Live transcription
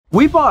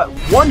We bought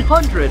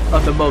 100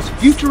 of the most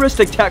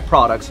futuristic tech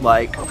products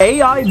like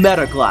AI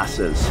meta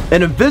glasses,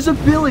 an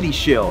invisibility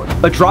shield,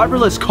 a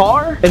driverless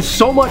car, and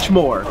so much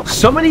more.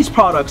 Some of these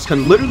products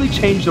can literally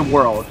change the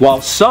world, while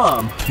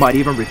some might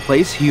even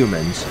replace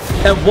humans.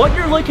 And what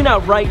you're looking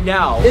at right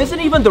now isn't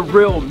even the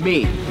real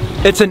me.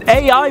 It's an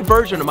AI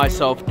version of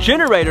myself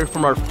generated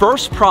from our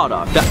first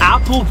product, the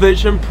Apple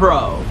Vision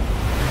Pro.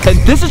 And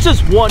this is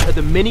just one of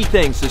the many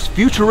things this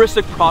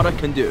futuristic product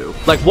can do.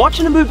 Like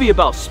watching a movie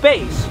about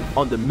space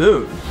on the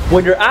moon,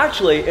 when you're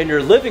actually in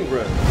your living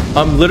room.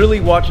 I'm literally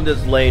watching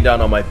this laying down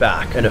on my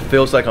back, and it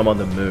feels like I'm on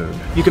the moon.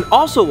 You can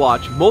also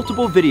watch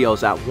multiple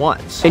videos at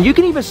once. And you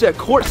can even sit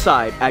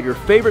courtside at your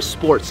favorite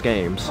sports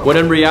games, when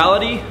in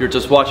reality, you're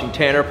just watching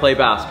Tanner play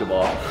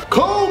basketball.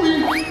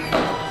 Kobe!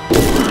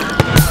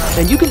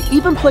 And you can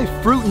even play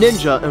Fruit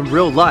Ninja in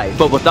real life,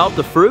 but without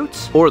the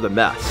fruits or the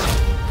mess.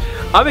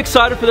 I'm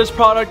excited for this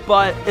product,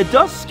 but it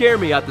does scare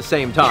me at the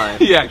same time.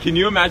 Yeah, can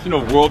you imagine a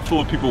world full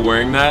of people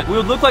wearing that? We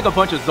would look like a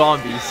bunch of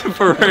zombies.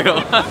 For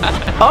real.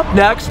 Up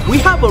next, we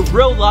have a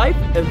real-life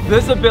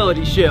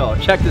invisibility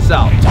shield. Check this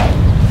out.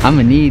 I'm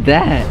gonna need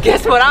that.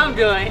 Guess what I'm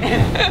doing?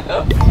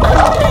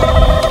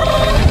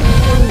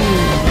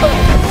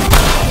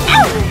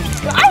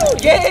 Oh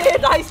yeah,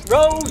 nice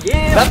roll,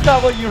 yeah. That's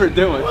not what you were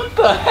doing. What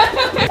the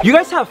heck? You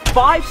guys have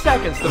 5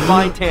 seconds to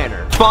find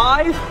Tanner.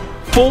 5,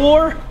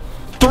 4,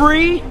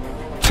 3,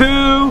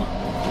 2,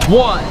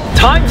 1.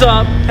 Time's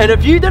up, and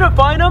if you didn't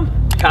find them,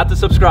 you have to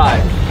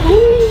subscribe.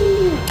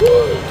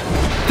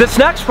 This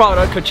next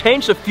product could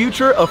change the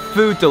future of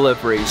food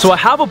delivery. So I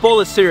have a bowl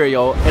of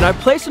cereal, and I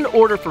placed an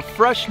order for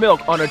fresh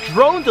milk on a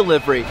drone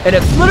delivery, and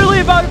it's literally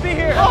about to be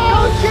here.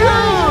 Oh, dude!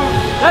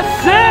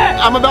 That's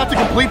it! I'm about to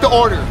complete the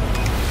order.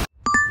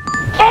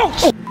 Oh!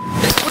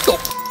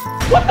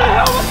 What the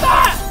hell was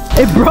that?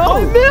 Hey, bro!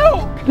 My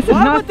milk!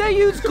 Why would they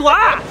use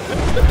glass?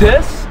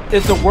 This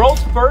is the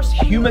world's first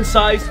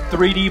human-sized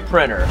 3D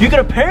printer. You can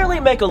apparently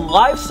make a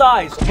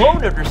life-size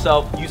clone of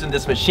yourself using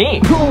this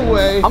machine. No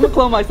way. I'm gonna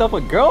clone myself a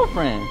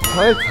girlfriend.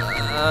 What?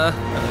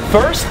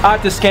 First, I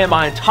have to scan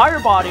my entire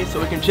body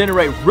so it can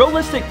generate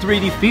realistic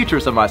 3D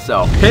features of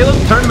myself. Caleb,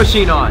 turn the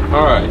machine on.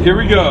 All right, here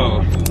we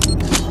go.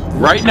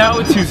 Right now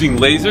it's using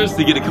lasers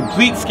to get a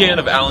complete scan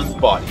of Alan's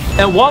body.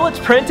 And while it's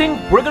printing,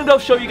 we're gonna go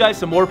show you guys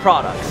some more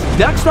products.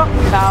 Next up,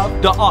 we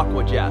have the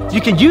Aqua Jet. You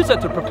can use it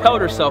to propel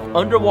yourself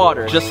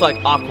underwater, just like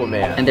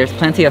Aquaman. And there's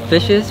plenty of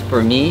fishes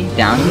for me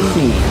down in the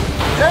sea.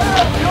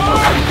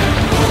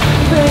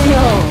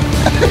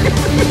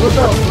 What's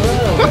up,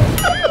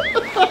 bro?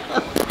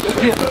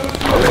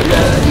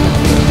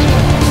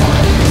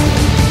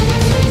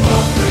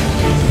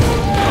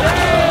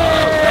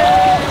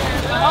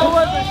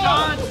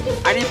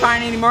 I didn't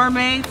find any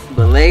mermaids,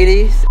 but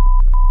ladies.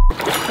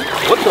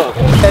 What's up?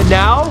 And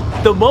now,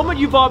 the moment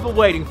you've all been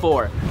waiting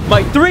for.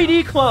 My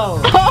 3D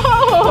clone.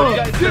 Oh,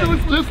 dude, it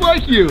looks just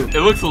like you.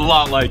 It looks a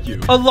lot like you.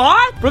 A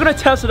lot? We're gonna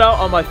test it out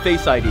on my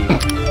Face ID.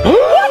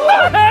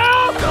 What the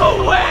hell?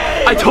 No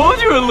way! I told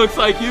you it looks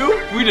like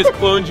you. We just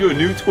cloned you a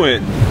new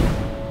twin.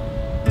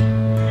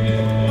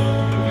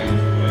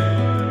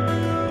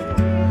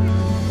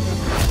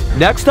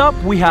 Next up,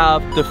 we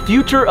have the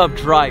future of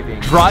driving,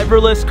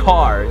 driverless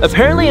cars.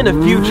 Apparently in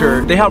the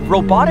future, they have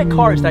robotic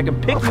cars that can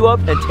pick you up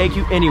and take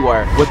you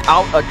anywhere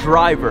without a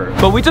driver.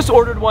 But we just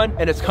ordered one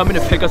and it's coming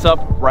to pick us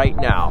up right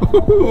now.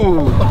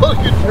 Ooh,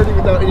 you're turning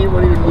without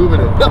anyone even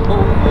moving it. No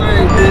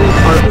way, dude.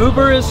 Our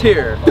Uber is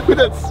here. Dude,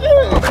 that's sick.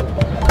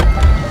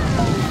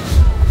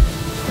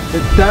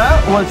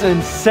 That was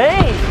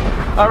insane.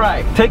 All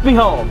right, take me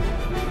home.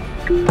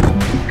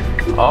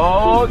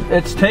 Oh,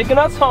 it's taking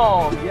us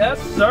home.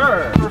 Yes,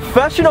 sir.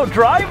 Professional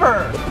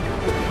driver.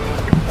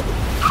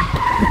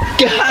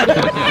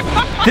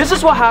 God. This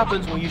is what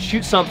happens when you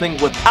shoot something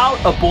without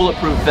a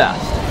bulletproof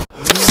vest.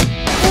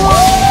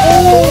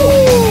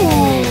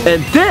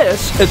 And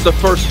this is the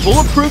first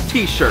bulletproof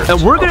t-shirt. And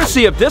we're gonna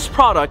see if this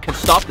product can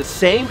stop the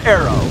same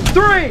arrow.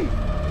 3,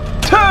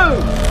 2,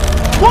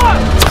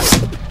 1.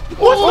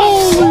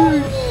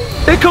 Oh.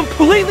 It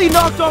completely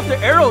knocked off the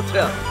arrow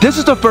tip. This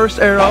is the first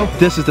arrow,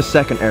 this is the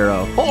second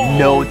arrow. Oh,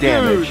 no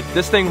damage. dude.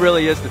 This thing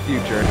really is the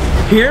future.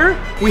 Here,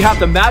 we have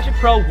the Magic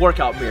Pro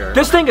workout mirror.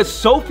 This thing is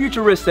so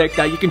futuristic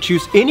that you can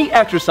choose any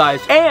exercise,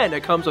 and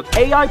it comes with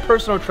AI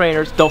personal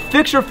trainers. They'll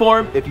fix your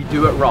form if you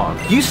do it wrong.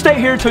 You stay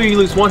here until you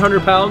lose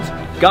 100 pounds.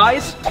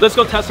 Guys, let's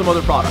go test some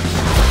other products.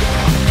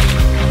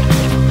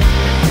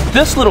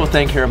 This little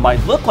thing here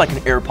might look like an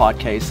AirPod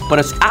case, but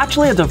it's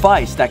actually a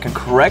device that can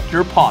correct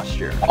your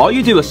posture. All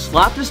you do is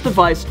slap this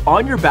device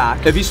on your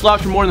back. If you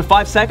slouch for more than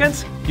 5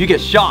 seconds, you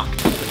get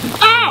shocked.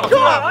 Ow!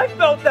 God, I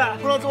felt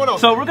that. What's going on?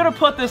 So we're gonna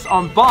put this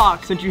on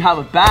box since you have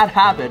a bad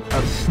habit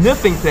of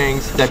sniffing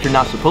things that you're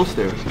not supposed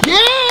to.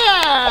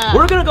 Yeah!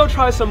 We're gonna go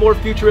try some more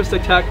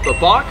futuristic tech,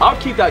 but Bach,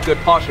 I'll keep that good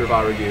posture if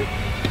I were you.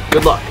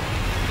 Good luck.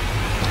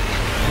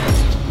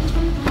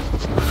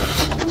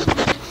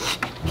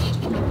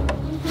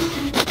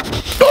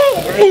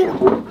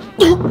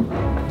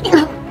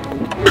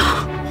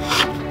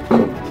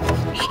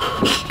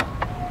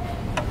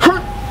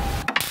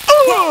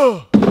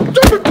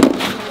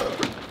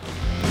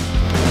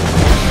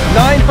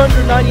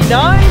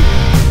 $99,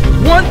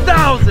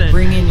 $1,000.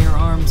 Bring in your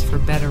arms for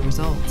better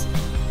results.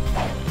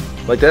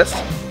 Like this?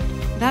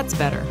 That's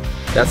better.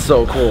 That's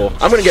so cool.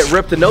 I'm gonna get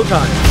ripped in no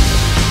time.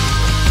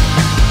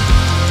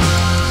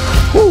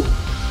 Whew.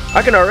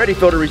 I can already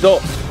feel the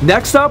results.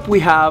 Next up, we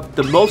have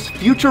the most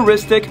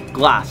futuristic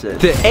glasses.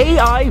 The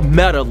AI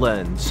Meta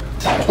Lens.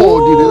 Oh,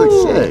 dude, they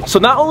look sick. So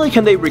not only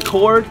can they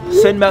record,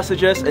 send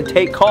messages, and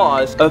take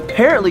calls,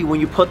 apparently when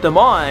you put them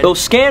on, they'll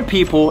scan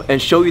people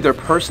and show you their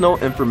personal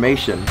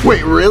information.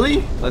 Wait,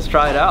 really? Let's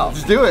try it out.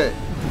 Let's do it.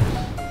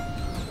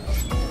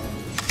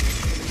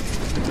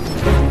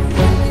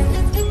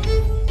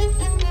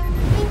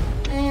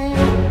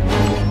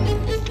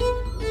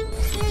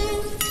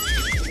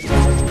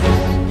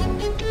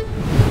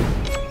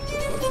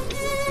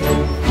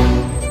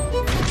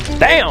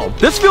 Damn,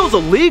 this feels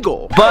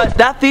illegal. But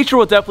that feature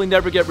will definitely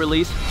never get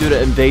released due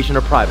to invasion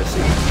of privacy.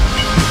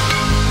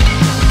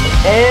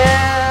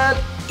 And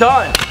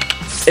done.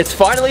 It's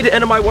finally the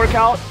end of my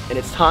workout, and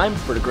it's time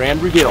for the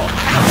grand reveal.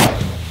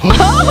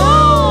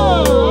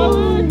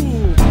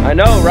 I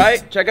know,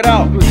 right? Check it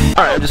out.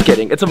 All right, I'm just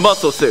kidding. It's a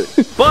muscle suit.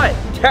 But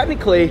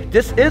technically,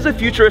 this is a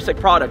futuristic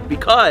product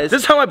because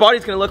this is how my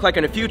body's gonna look like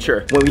in the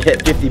future when we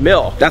hit 50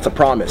 mil. That's a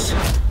promise.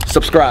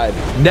 Subscribe.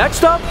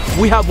 Next up,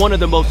 we have one of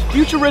the most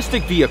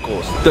futuristic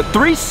vehicles, the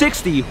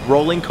 360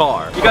 rolling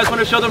car. You guys want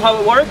to show them how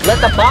it works?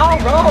 Let the ball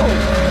roll.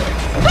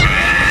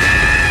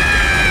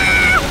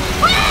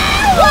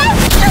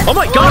 Oh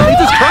my God, they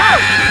just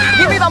crashed!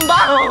 Give me the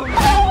ball.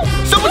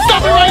 Someone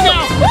stop it right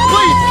now!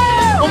 Please!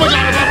 Oh my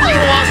God, I'm not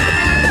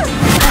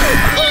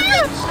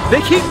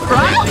They keep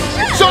crashing!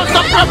 Sean,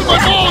 stop grabbing my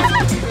balls!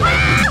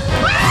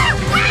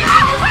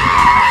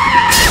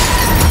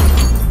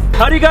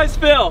 How do you guys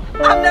feel?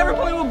 I'm never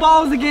playing with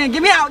balls again.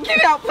 Get me out,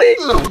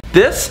 please.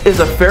 This is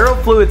a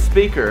ferrofluid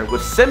speaker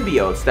with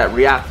symbiotes that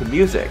react to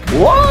music.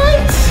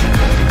 What?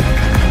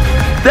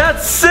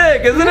 That's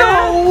sick, isn't it?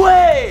 No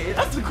way!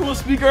 That's the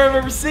coolest speaker I've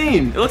ever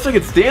seen. It looks like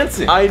it's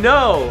dancing. I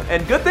know,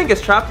 and good thing it's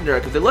trapped in there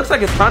because it looks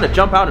like it's trying to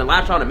jump out and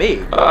latch onto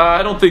me.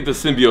 I don't think the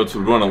symbiotes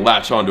would want to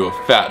latch onto a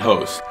fat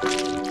host.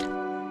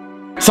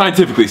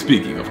 Scientifically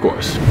speaking, of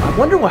course. I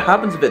wonder what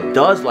happens if it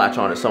does latch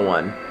onto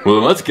someone. Well,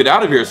 then let's get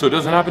out of here so it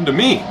doesn't happen to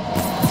me.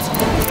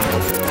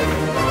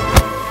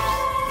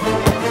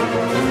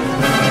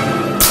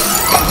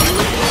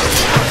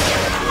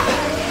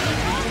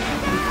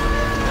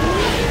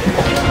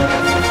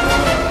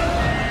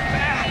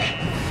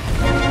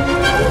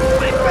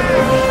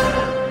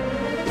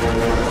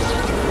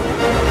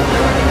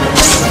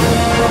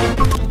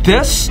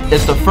 This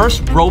is the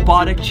first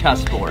robotic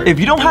chessboard. If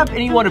you don't have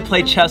anyone to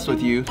play chess with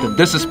you, then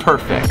this is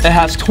perfect. It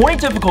has 20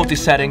 difficulty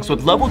settings,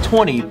 with level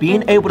 20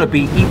 being able to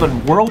beat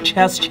even world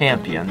chess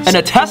champions. And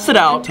to test it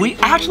out, we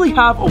actually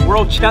have a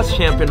world chess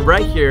champion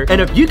right here. And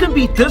if you can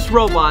beat this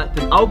robot,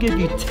 then I'll give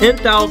you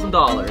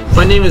 $10,000.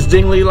 My name is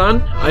Ding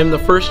Lilan. I'm the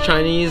first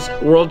Chinese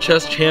world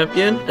chess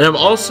champion, and I'm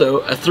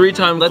also a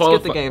 3-time Let's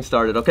get the game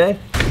started, okay?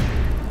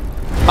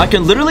 I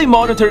can literally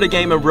monitor the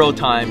game in real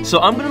time,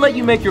 so I'm gonna let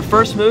you make your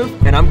first move,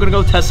 and I'm gonna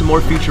go test some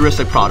more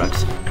futuristic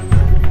products.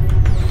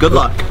 Good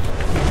luck.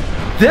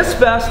 This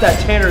vest that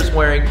Tanner's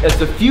wearing is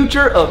the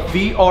future of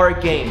VR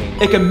gaming.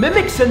 It can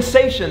mimic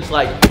sensations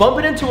like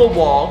bumping into a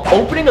wall,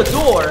 opening a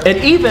door, and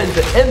even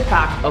the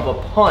impact of a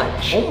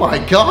punch. Oh my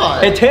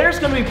God. And Tanner's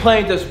gonna be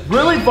playing this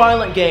really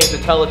violent game to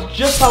tell us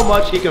just how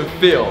much he can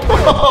feel.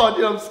 Oh,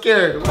 dude, I'm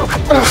scared.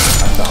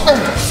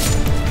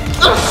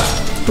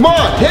 Come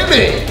on, hit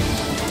me.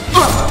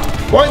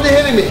 Why are they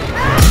hitting me?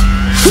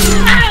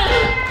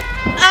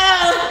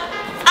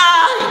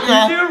 You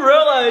do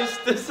realize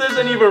this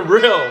isn't even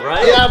real,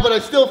 right? Yeah, but I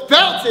still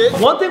felt it.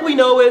 One thing we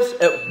know is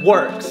it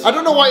works. I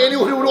don't know why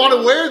anyone would want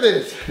to wear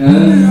this.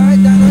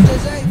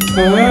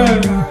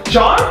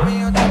 John?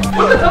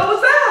 What the hell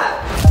was that?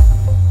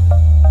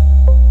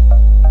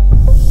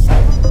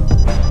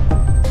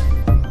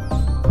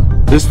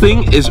 This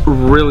thing is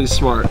really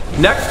smart.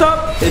 Next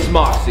up is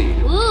Moxie.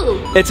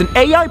 Ooh. It's an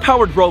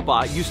AI-powered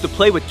robot used to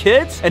play with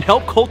kids and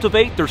help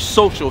cultivate their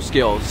social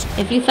skills.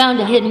 If you found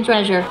a hidden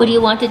treasure, would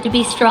you want it to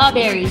be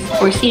strawberries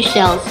or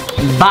seashells?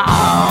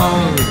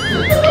 Bang!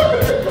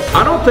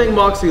 I don't think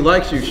Moxie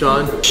likes you,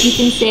 Sean. You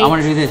can say, I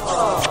want to do this.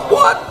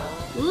 What?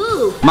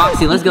 ooh.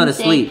 Moxie, let's go to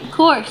Say, sleep. Of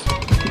course.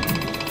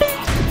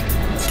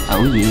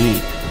 Oh yeah.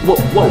 Whoa,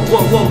 whoa,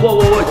 whoa, whoa, whoa,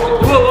 whoa,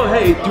 whoa, whoa,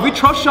 hey, do we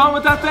trust Sean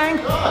with that thing?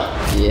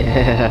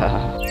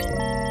 Yeah.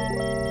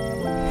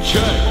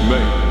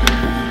 Checkmate.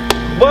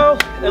 Well,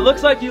 it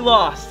looks like you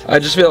lost. I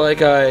just feel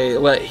like I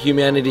let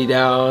humanity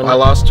down. I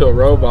lost to a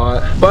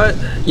robot. But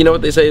you know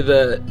what they say,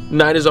 the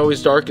night is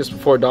always darkest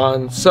before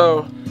dawn.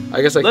 So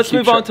I guess Let's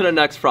move on to the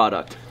next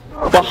product.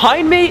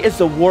 Behind me is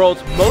the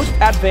world's most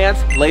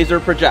advanced laser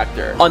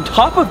projector. On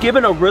top of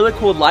giving a really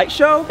cool light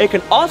show, it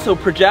can also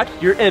project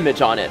your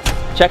image on it.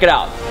 Check it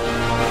out.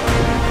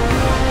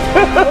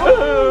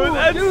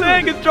 That's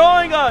sick, it's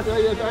drawing us. Yeah,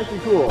 it's actually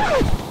cool.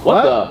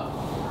 What the?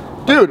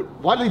 Dude,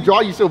 why did they draw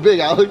you so big,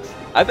 Alex?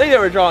 I think they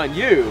were drawing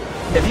you.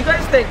 If you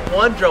guys think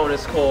one drone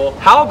is cool,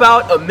 how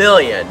about 1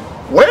 million?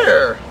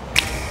 Where?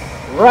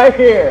 Right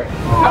here.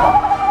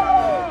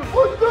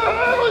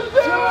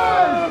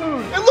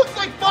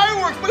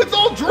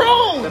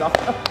 drone!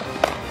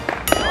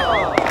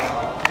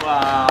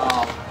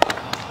 Wow.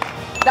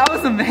 That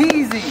was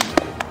amazing.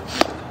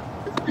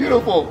 It's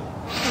beautiful.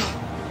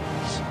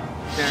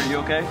 Darren, you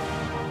okay?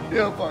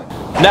 Yeah, I'm fine.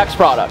 Next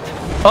product.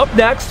 Up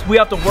next, we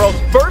have the world's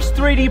first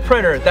 3D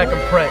printer that can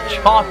print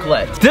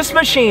chocolate. This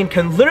machine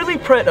can literally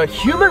print a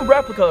human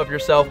replica of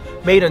yourself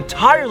made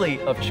entirely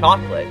of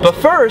chocolate. But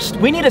first,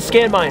 we need to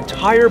scan my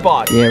entire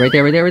body. Yeah, right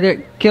there, right there, right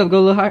there. Caleb, go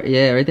a little higher.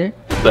 Yeah, right there.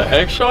 The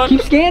heck, Sean?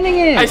 Keep scanning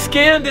it. I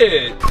scanned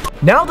it.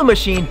 Now the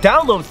machine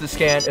downloads the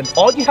scan, and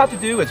all you have to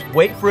do is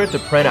wait for it to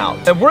print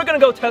out. And we're gonna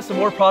go test some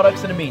more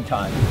products in the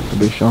meantime. I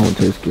bet Sean would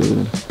taste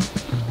good.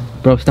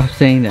 Bro, stop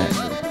saying that.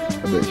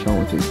 I bet Sean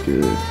would taste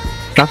good.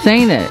 Stop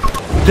saying that.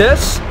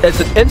 This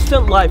is an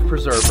instant life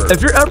preserver.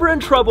 If you're ever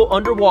in trouble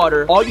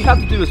underwater, all you have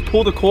to do is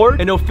pull the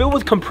cord and it'll fill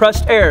with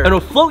compressed air and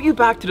it'll float you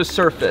back to the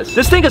surface.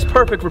 This thing is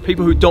perfect for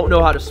people who don't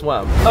know how to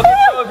swim. Okay,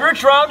 so if you're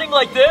drowning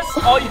like this,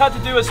 all you have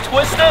to do is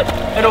twist it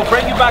and it'll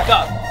bring you back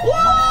up.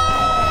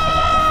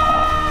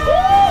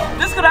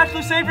 This could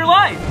actually save your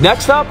life.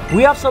 Next up,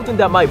 we have something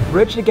that might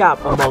bridge the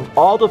gap among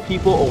all the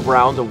people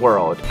around the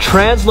world.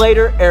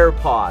 Translator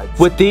AirPods.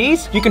 With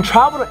these, you can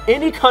travel to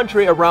any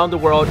country around the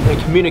world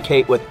and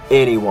communicate with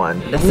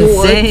anyone. That's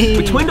insane.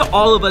 Between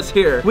all of us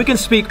here, we can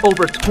speak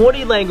over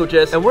 20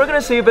 languages and we're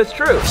gonna see if it's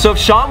true. So if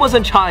Sean was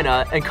in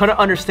China and couldn't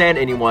understand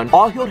anyone,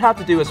 all he would have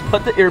to do is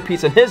put the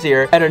earpiece in his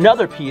ear and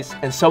another piece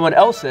in someone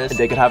else's and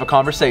they could have a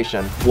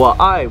conversation. Well,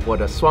 I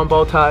would a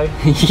swanbo tie.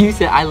 You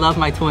said I love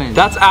my twins.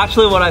 That's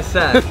actually what I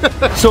said.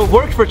 So it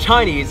worked for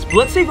Chinese, but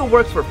let's see if it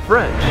works for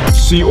French.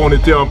 Si on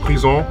était en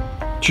prison,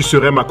 tu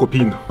serais ma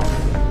copine.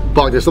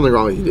 Fuck, there's something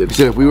wrong with you, dude. You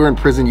said if we were in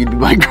prison, you'd be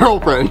my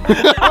girlfriend.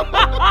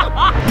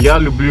 Y'a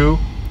le bleu,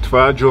 tu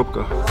fais job.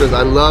 Says,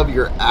 I love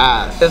your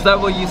ass. Is that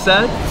what you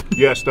said?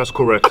 Yes, that's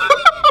correct.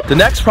 The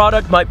next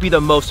product might be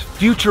the most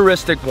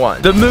futuristic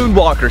one. The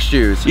Moonwalker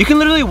shoes. You can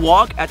literally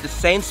walk at the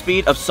same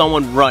speed of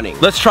someone running.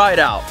 Let's try it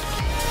out.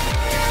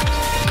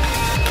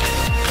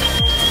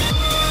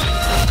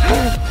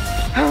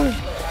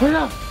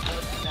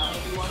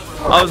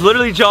 I was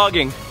literally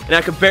jogging and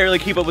I could barely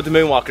keep up with the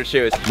Moonwalker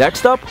shoes.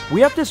 Next up, we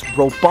have this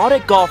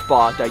robotic golf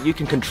ball that you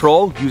can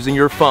control using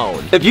your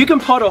phone. If you can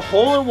put a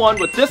hole-in-one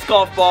with this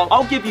golf ball,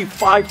 I'll give you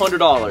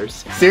 $500.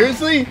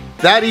 Seriously?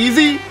 That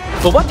easy?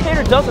 But what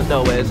Tanner doesn't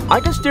know is,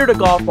 I can steer the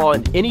golf ball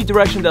in any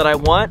direction that I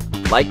want,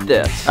 like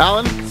this.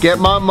 Alan, get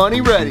my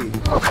money ready.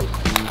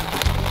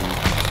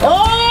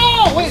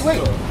 Oh, wait,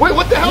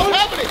 what the hell is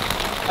happening?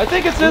 I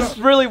think it's just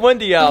really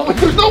windy out.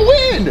 There's no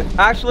wind!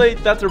 Actually,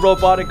 that's a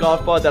robotic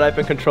golf ball that I've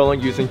been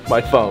controlling using my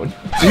phone.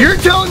 So you're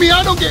telling me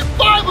I don't get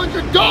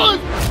 $500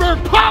 for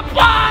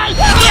Popeyes?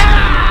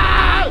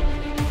 Yeah!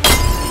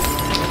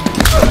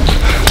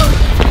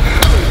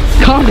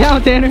 Calm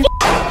down, Tanner.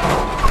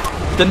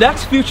 The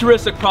next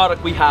futuristic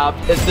product we have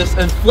is this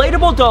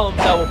inflatable dome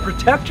that will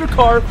protect your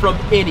car from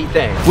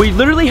anything. We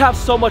literally have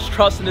so much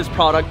trust in this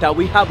product that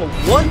we have a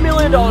 $1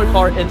 million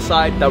car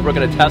inside that we're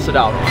gonna test it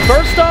out.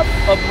 First up,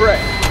 a brick.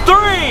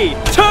 3,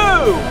 2,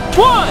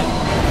 1.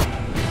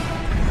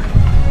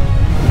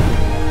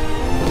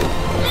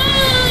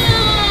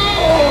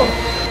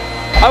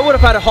 I would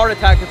have had a heart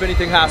attack if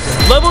anything happened.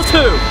 Level 2,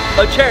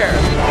 a chair.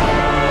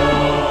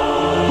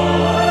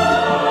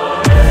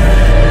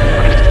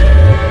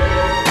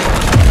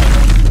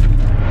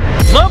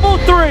 Level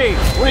 3.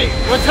 Wait,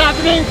 what's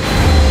happening?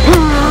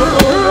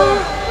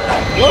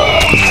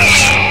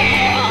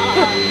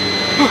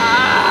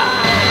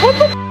 What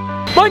the?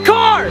 My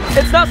car!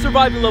 It's not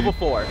surviving level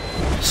 4.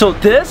 So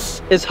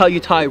this is how you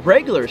tie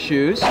regular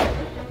shoes,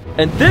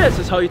 and this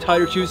is how you tie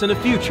your shoes in the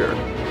future.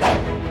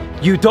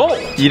 You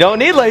don't. You don't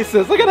need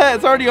laces. Look at that,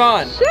 it's already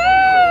on.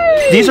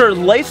 These are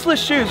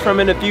laceless shoes from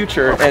in the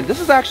future, and this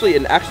is actually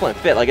an excellent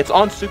fit. Like, it's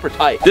on super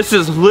tight. This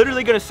is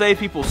literally gonna save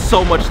people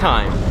so much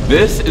time.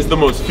 This is the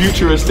most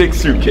futuristic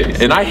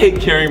suitcase, and I hate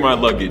carrying my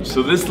luggage,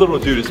 so this little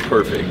dude is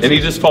perfect, and he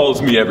just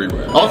follows me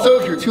everywhere. Also,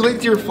 if you're too late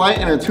to your flight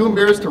and are too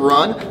embarrassed to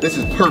run, this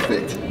is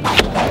perfect.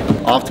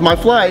 Off to my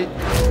flight.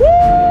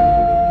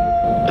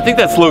 I think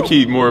that's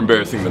low-key more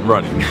embarrassing than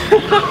running.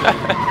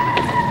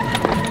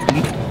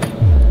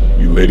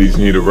 You ladies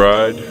need a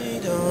ride?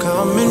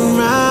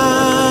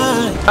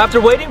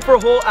 After waiting for a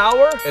whole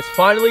hour, it's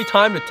finally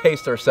time to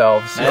taste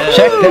ourselves.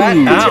 Check that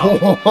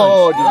out.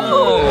 Oh,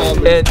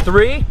 dude. In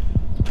 3,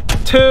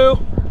 2,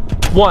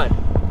 1.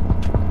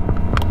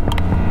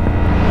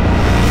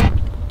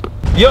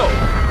 Yo,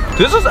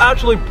 this is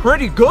actually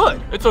pretty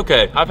good. It's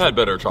okay, I've had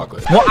better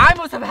chocolate. Well, I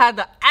must have had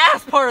the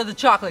ass part of the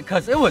chocolate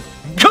because it was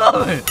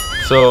good.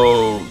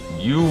 So,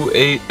 you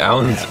ate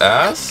Alan's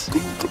ass?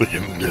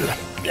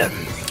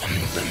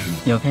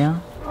 You okay,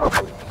 Alan?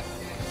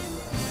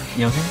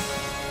 You okay?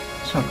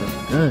 Chocolate,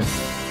 good.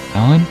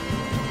 Alan?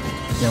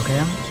 You okay,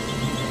 Alan?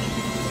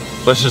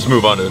 Let's just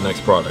move on to the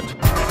next product.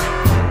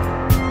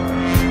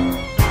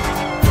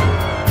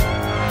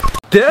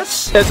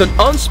 This is an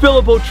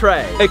unspillable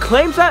tray. It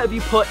claims that if you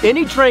put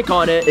any drink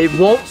on it, it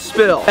won't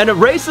spill. And to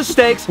raise the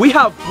stakes, we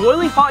have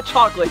boiling hot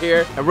chocolate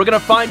here, and we're gonna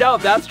find out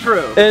if that's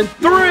true. In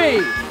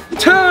 3,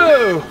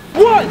 2,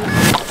 1.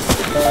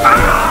 Oh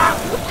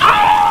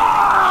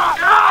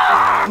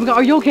my God,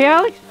 are you okay,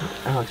 Alex?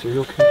 Alex, are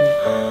you okay, dude?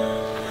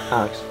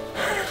 Alex.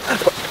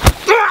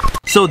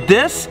 So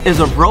this is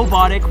a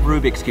robotic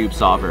Rubik's Cube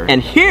solver.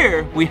 And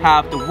here we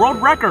have the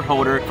world record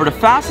holder for the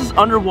fastest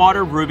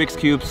underwater Rubik's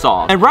Cube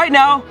solved. And right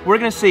now, we're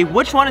gonna see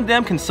which one of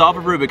them can solve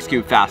a Rubik's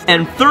Cube fast.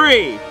 And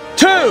 3,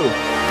 2, 1,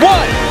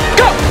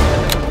 go!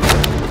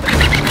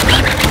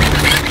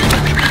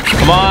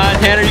 Come on,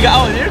 Tanner, you got,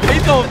 oh,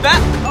 he's going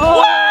fast. Oh.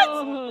 What?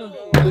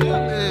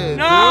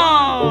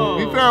 No!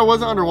 To be fair, I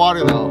wasn't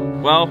underwater though.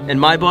 Well, in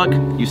my book,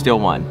 you still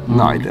won.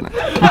 No, I didn't.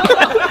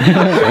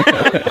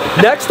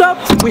 Next up,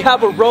 we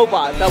have a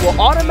robot that will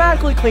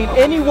automatically clean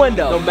any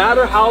window, no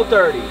matter how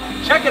dirty.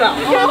 Check it out.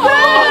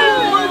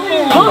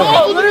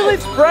 Oh, literally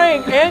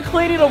spraying and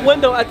cleaning a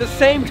window at the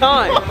same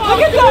time. Look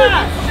at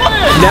that!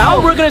 Now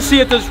we're gonna see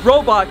if this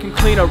robot can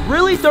clean a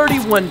really dirty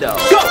window.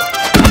 Go!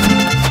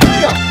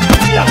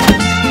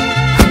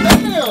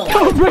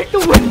 Go, break the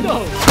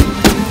window!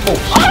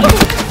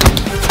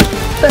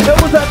 What the hell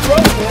was that throw,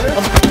 Tanner?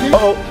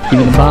 Uh-oh. Give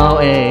me the ball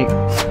egg.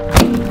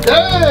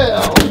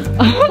 Damn!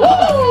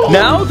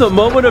 Now the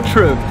moment of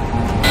truth.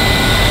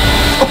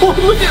 Oh,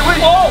 look at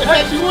it! Oh, it's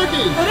actually working!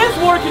 It is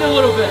working a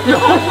little bit.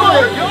 Oh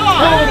my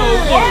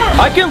God!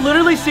 I can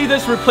literally see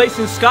this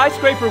replacing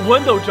skyscraper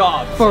window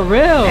jobs. For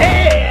real?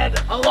 And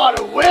a lot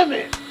of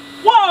women!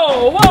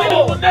 Whoa, whoa!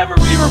 Window will never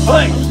be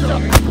replaced.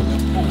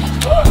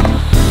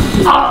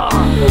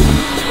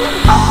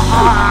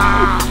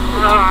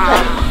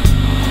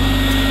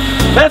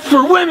 That's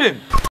for women!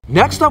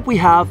 Next up we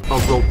have a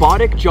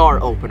robotic jar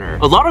opener.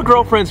 A lot of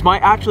girlfriends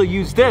might actually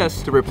use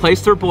this to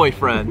replace their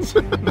boyfriends.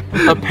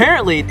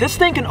 Apparently, this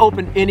thing can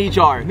open any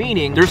jar,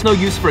 meaning there's no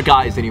use for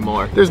guys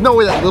anymore. There's no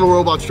way that little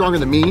robot's stronger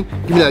than me.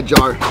 Give me that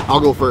jar. I'll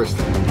go first.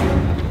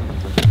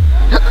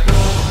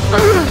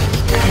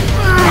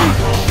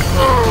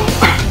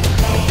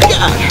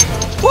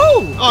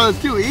 Woo! Oh,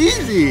 that's too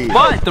easy.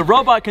 But the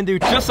robot can do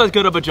just as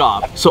good of a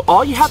job. So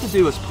all you have to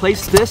do is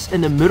place this in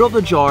the middle of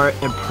the jar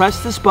and press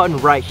this button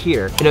right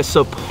here. And it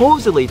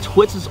supposedly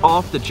twists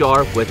off the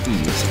jar with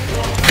ease.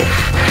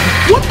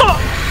 What the?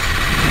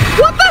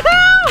 What the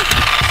hell?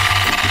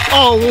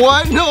 Oh,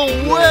 what? No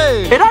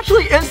way. It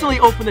actually instantly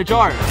opened the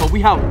jar, but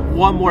we have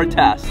one more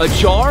test. A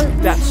jar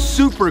that's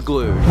super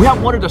glued. We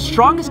have one of the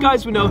strongest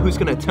guys we know who's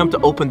gonna attempt to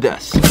open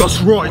this.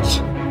 That's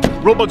right.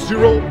 Robot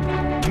 0,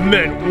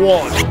 men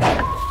 1.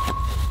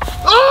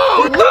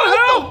 Oh, What the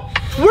hell?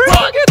 Where'd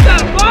you get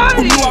that body?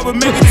 Who knew I would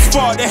make it this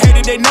far? They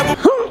hated they never.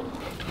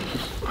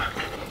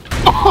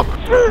 Fuck!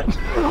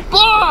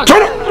 What?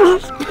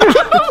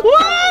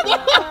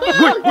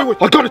 Wait,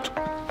 I got it.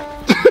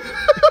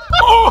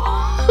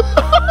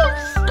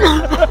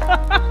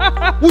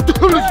 What the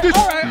hell is this?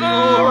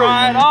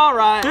 All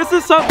right. This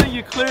is something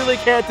you clearly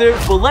can't do,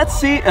 but let's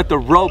see if the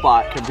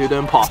robot can do the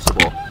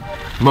impossible.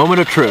 Moment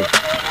of truth.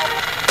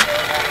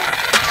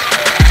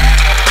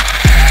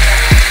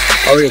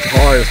 Oh, it's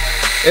hard.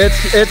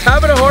 It's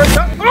having a hard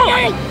time.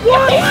 Oh,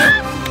 what?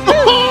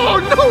 Oh,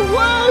 no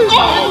way!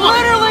 Oh,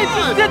 literally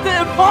just did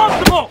the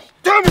impossible.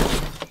 Damn it!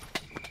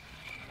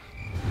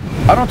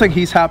 I don't think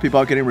he's happy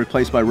about getting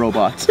replaced by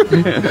robots. For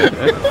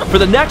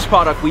the next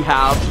product, we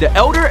have the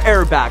Elder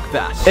Airbag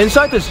Vest.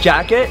 Inside this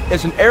jacket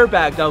is an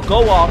airbag that'll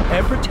go off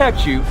and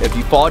protect you if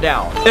you fall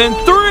down. In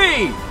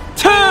 3,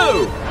 2,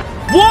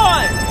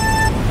 1.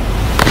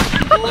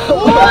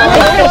 Oh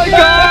my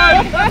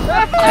God!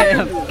 I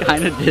am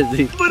kind of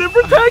dizzy. But it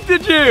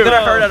protected you! Did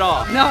it hurt at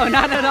all? No,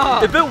 not at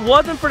all. If it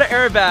wasn't for the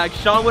airbag,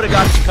 Sean would have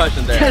got a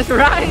concussion there. That's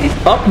right.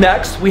 Up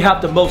next, we have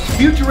the most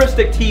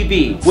futuristic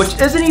TV, which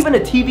isn't even a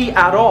TV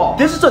at all.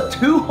 This is a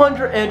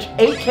 200-inch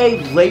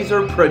 8K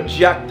laser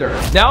projector.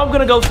 Now I'm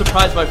gonna go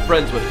surprise my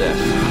friends with this.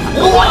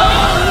 What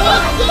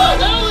the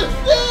hell is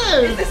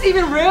this? Is this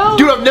even real?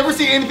 Dude, I've never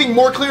seen anything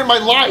more clear in my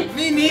life.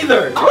 Me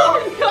neither. Oh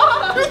my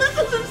God! Dude, this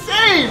is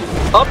insane!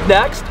 Up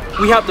next,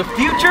 we have the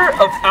future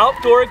of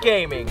outdoor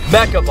gaming,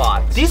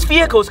 Mechabots. These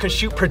vehicles can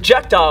shoot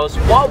projectiles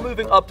while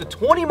moving up to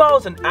 20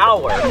 miles an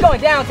hour. You're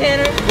going down,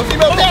 Tanner. We'll see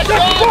about that,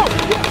 Sean!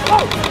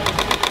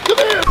 Come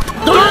here!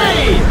 3,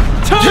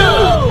 2,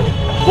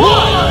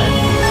 1.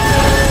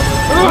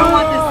 You don't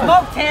want this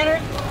smoke, Tanner.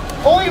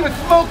 Only with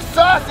smoked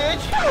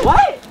sausage!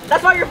 What?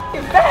 That's why you're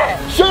f***ing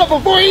fat. Shut up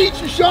before I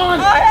eat you, Sean!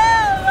 Oh,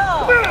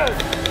 hell no. Come here!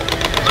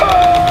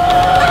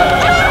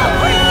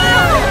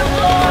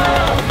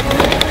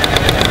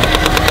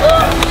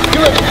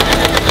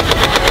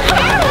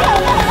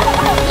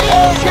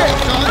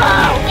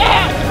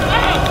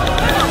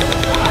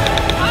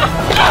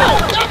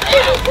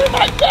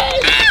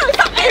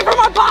 Stop aiming for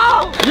my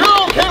ball. You're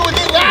okay with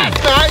it last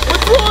night!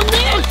 What's wrong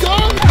now,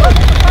 Sean?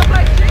 I'm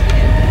like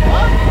chicken.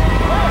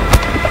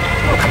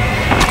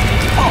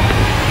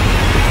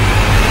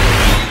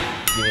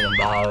 Give me the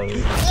ball.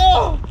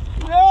 Oh,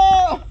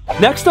 no!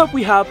 Next up,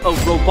 we have a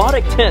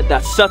robotic tent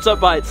that sets up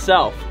by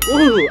itself.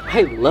 Ooh,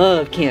 I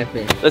love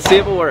camping. Let's see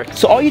if it works.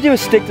 So all you do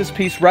is stick this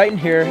piece right in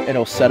here and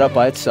it'll set up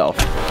by itself.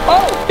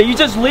 Oh! And you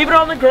just leave it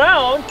on the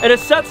ground and it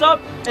sets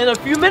up in a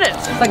few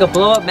minutes. It's like a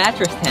blow-up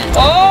mattress tent.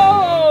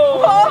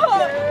 Oh!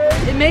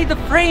 It made the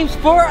frames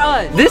for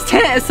us. This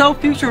tent is so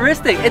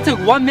futuristic. It took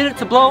 1 minute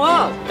to blow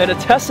up. And to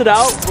test it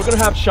out, we're gonna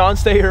have Sean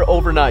stay here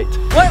overnight.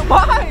 Wait,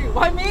 why?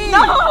 Why me?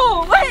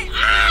 No, wait.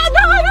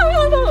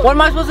 Ah, no. What am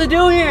I supposed to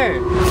do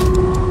here?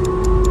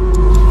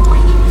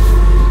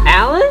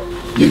 Alan?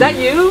 Is that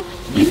you?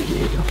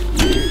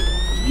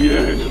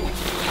 Yeah.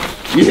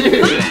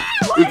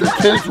 If the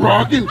tent's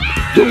rocking,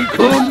 don't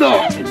come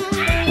knocking.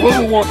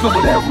 Robo wants some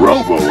of that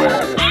Robo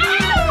ass.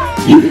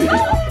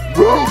 Yeah,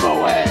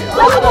 Robo ass.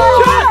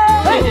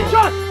 Hey,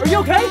 Sean, are you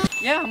okay?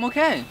 Yeah, I'm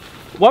okay.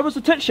 Why was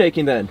the tent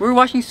shaking then? We were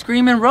watching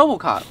Scream and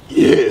RoboCop.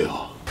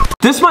 Yeah.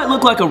 This might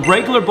look like a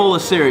regular bowl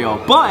of cereal,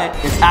 but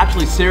it's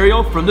actually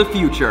cereal from the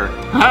future.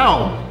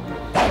 How?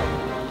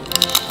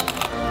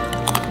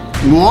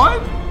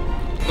 What?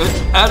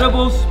 It's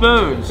edible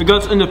spoons.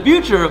 Because in the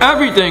future,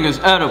 everything is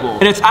edible.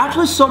 And it's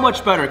actually so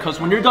much better because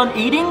when you're done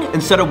eating,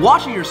 instead of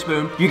washing your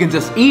spoon, you can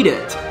just eat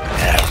it.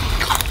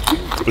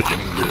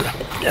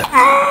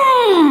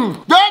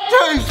 That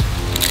tastes.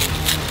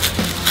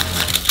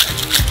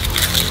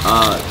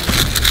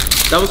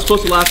 That was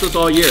supposed to last us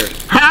all year.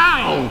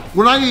 How?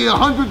 When I eat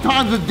 100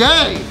 times a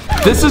day.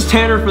 This is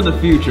Tanner from the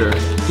future.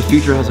 The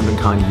future hasn't been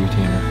kind to you,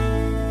 Tanner.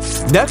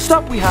 Next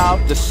up, we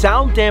have the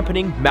sound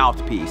dampening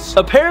mouthpiece.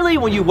 Apparently,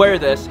 when you wear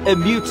this, it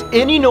mutes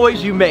any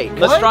noise you make.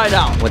 Let's try it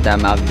out. What that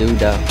mouth do,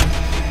 though?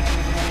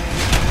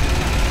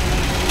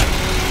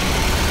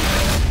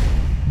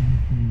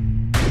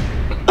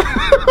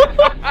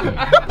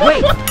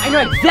 Wait, I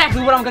know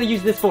exactly what I'm gonna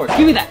use this for.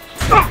 Give me that.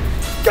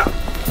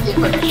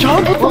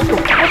 Sean, what's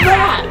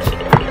that?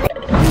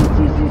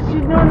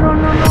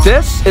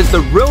 This is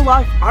the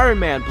real-life Iron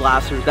Man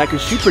blasters that can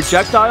shoot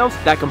projectiles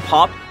that can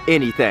pop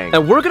anything.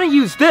 And we're gonna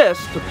use this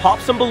to pop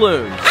some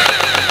balloons.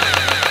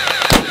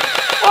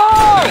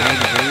 Oh!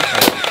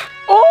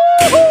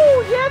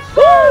 Oh, yes,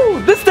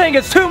 sir! This thing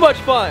is too much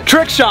fun.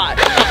 Trick shot.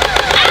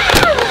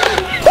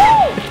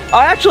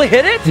 I actually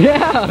hit it?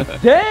 Yeah.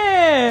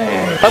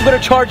 Dang. I'm gonna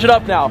charge it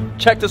up now.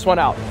 Check this one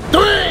out.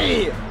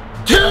 3,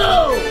 2,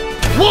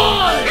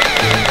 1.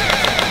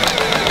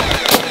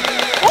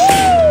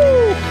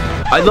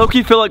 I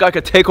low-key feel like I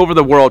could take over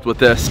the world with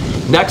this.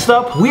 Next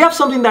up, we have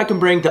something that can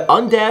bring the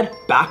undead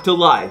back to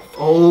life.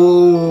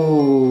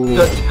 Oh.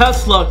 The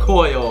Tesla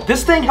coil.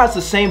 This thing has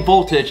the same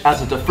voltage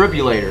as a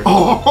defibrillator.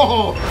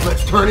 Oh,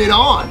 let's turn it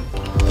on.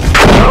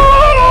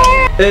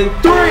 In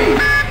 3,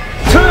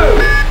 2,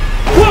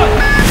 1.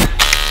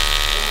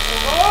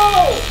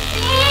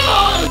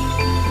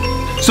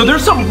 So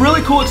there's some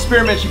really cool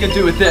experiments you can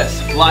do with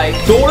this, like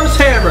Thor's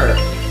hammer.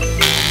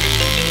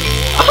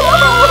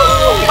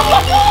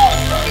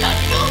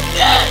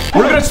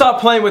 We're gonna stop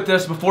playing with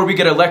this before we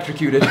get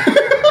electrocuted.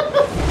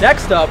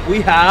 Next up, we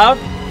have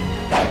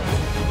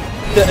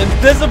the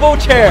invisible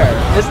chair.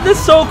 Isn't this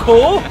so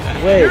cool?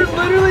 Wait. You're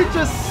literally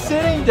just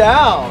sitting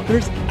down.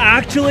 There's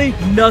actually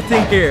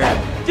nothing here.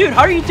 Dude,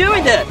 how are you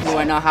doing this? You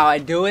wanna know how I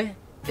do it?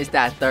 It's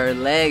that third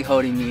leg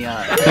holding me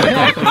up.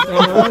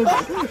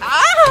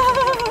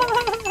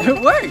 It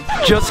works.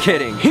 Just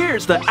kidding.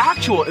 Here's the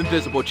actual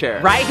invisible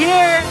chair. Right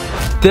here.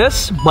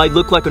 This might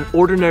look like an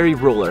ordinary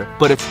ruler,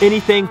 but it's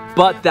anything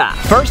but that.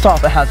 First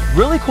off, it has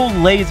really cool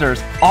lasers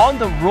on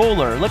the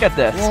ruler. Look at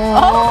this.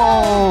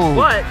 Oh.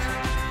 But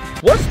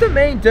what's the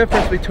main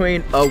difference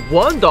between a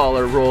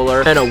 $1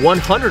 ruler and a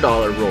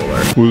 $100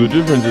 ruler? Well, the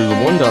difference is a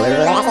 $1.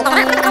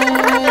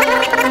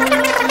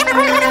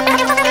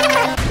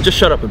 Just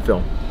shut up and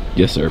film.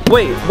 Yes, sir.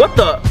 Wait, what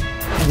the?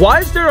 Why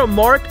is there a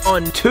mark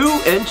on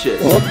 2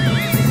 inches? What?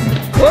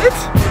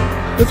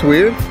 That's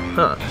weird.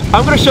 Huh.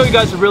 I'm gonna show you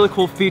guys a really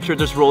cool feature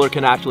this ruler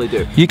can actually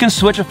do. You can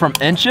switch it from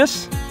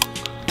inches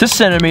to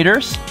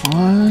centimeters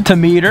to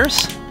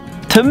meters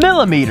to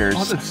millimeters.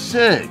 Oh, that's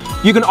sick.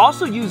 You can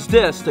also use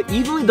this to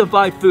evenly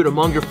divide food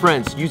among your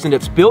friends using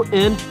its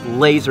built-in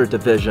laser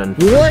division.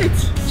 What?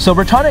 So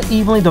we're trying to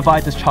evenly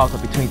divide this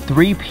chocolate between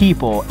 3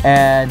 people,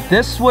 and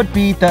this would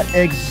be the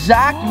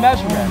exact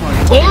measurement.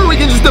 Or we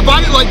can just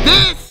divide it like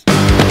this.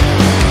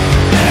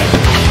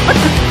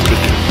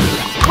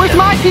 Where's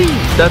my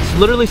piece? That's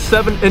literally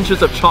 7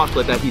 inches of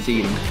chocolate that he's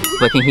eating.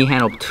 But can he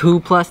handle 2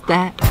 plus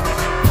that?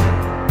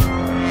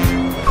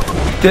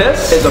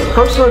 This is a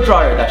personal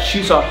dryer that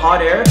shoots out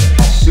hot air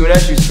as soon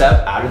as you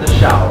step out of the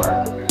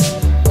shower.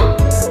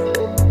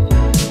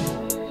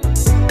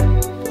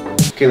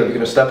 Caleb, you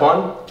gonna step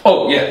on?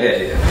 Oh, yeah.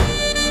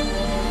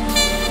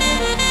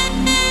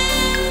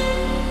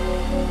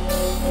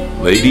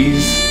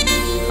 Ladies,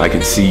 I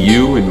can see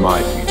you in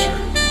my future.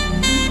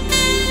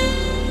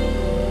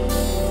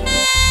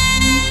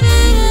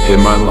 Hit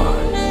my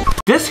line.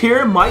 This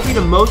here might be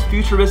the most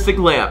futuristic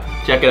lamp.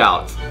 Check it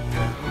out.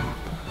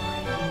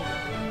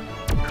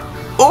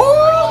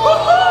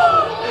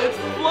 Oh! It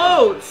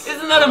floats!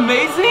 Isn't that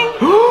amazing?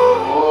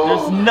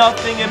 There's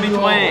nothing in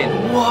between.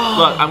 Whoa.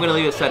 Look, I'm gonna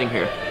leave it setting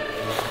here.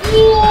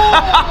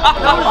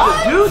 How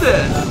does it do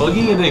this?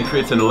 Plugging it in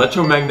creates an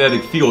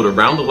electromagnetic field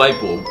around the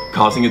light bulb,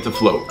 causing it to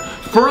float.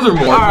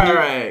 Furthermore,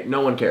 Alright, no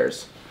one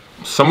cares.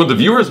 some of the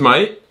viewers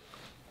might.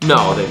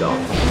 No, they don't.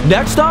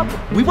 Next up,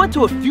 we went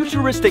to a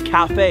futuristic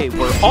cafe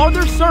where all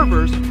their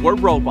servers were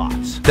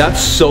robots. That's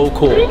so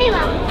cool.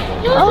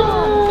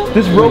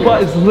 This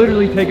robot is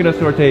literally taking us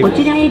to our table.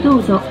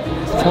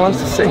 Tell us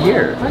to sit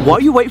here. While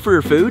you wait for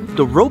your food,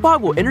 the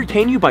robot will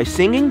entertain you by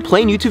singing,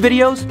 playing YouTube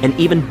videos, and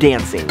even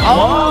dancing.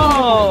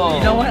 Oh!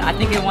 You know what? I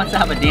think it wants to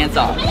have a dance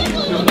off.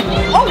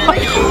 Oh my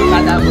god!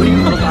 Got that booty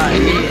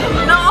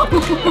no!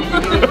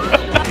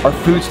 Our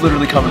food's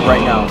literally coming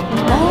right now.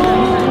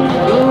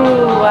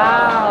 Ooh,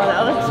 wow,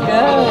 that looks good.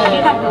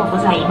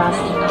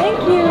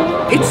 Thank you.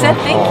 It said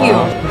thank you.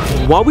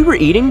 While we were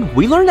eating,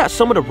 we learned that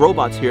some of the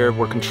robots here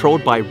were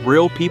controlled by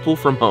real people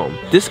from home.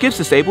 This gives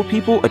disabled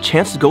people a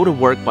chance to go to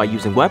work by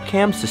using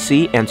webcams to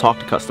see and talk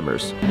to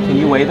customers. Can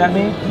you wave at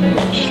me?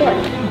 Sure,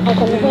 I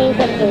can wave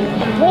at you.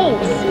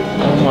 Waves.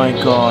 Oh my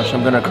gosh,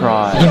 I'm gonna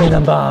cry. Give me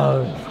them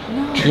balls.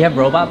 You have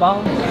robot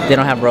balls? They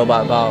don't have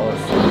robot balls.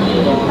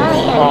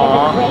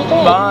 Aww.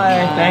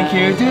 Bye. Thank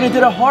you. Dude, it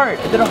did a heart.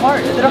 It did a heart.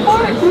 It did a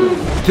heart.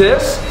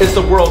 This is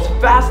the world's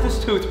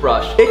fastest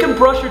toothbrush. It can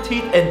brush your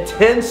teeth in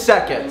 10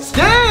 seconds.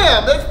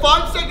 Damn, that's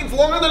 5 seconds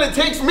longer than it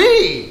takes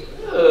me.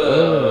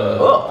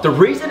 The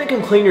reason it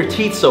can clean your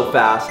teeth so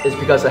fast is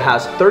because it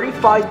has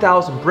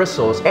 35,000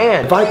 bristles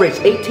and vibrates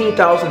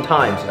 18,000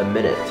 times a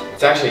minute.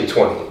 It's actually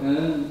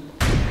 20.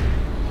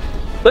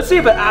 Let's see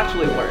if it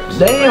actually works.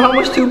 Damn, how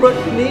much toothbrush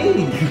do you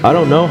need? I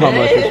don't know how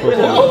much it's supposed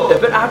to.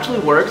 If it actually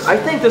works, I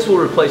think this will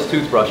replace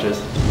toothbrushes.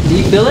 Do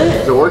you feel it?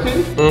 Is it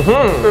working?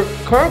 Mm-hmm. It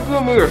can't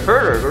give me a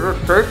headache.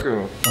 It's just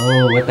shaking.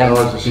 Oh, what that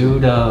must do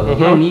though. You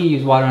don't need to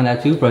use water on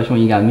that toothbrush when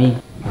you got me.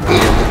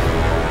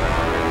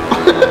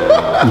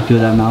 You feel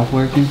that mouth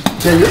working?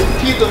 Yeah, your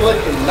teeth are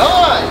looking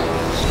nice.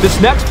 This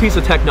next piece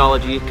of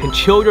technology can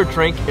chill your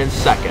drink in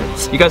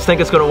seconds. You guys think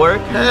it's gonna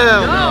work?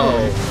 Hell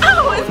no.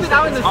 Oh, it's been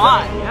out in the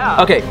sun.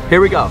 Yeah. Okay, here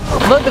we go.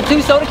 Look, the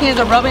 2 soda cans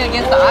are rubbing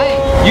against the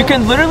ice. You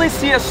can literally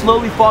see it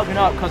slowly fogging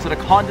up because of the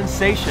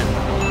condensation.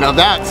 Now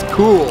that's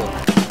cool.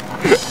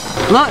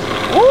 Look.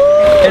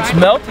 Ooh, it's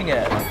melting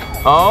it.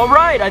 All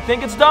right, I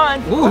think it's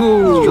done.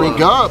 Ooh.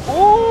 Drink up.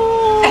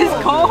 Ooh. It's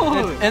cold.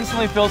 It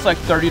instantly feels like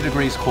 30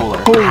 degrees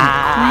cooler. Holy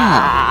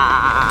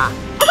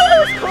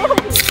It's cold.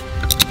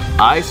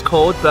 Ice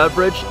cold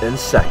beverage in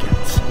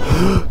seconds.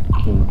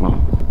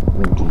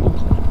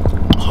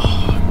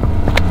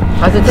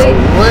 How's it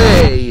taste?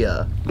 way.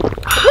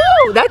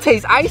 Ooh, that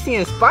tastes icy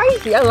and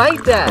spicy. I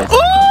like that.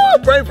 Oh,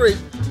 brain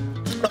freeze.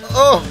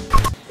 Oh.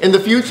 In the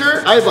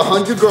future, I have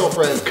 100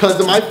 girlfriends because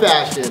of my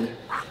fashion.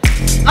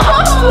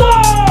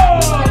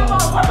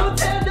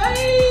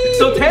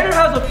 So Tanner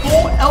has a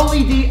full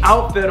LED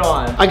outfit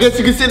on. I guess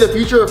you could say the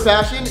future of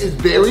fashion is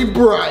very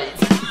bright.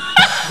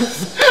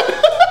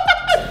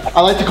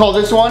 I like to call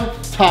this one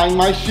tying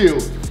my shoe.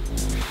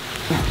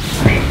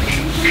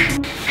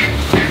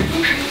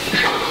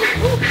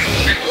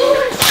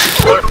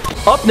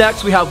 Up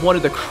next, we have one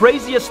of the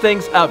craziest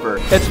things ever.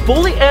 It's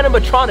fully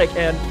animatronic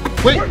and...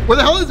 Wait, where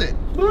the hell is it?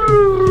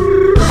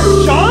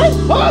 Sean?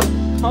 Huh?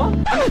 Huh?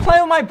 I'm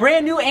playing with my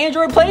brand new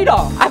Android Play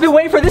doll. I've been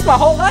waiting for this my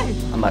whole life.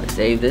 I'm about to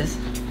save this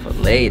for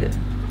later.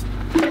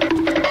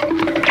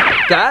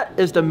 That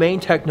is the main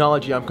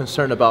technology I'm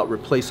concerned about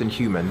replacing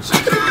humans.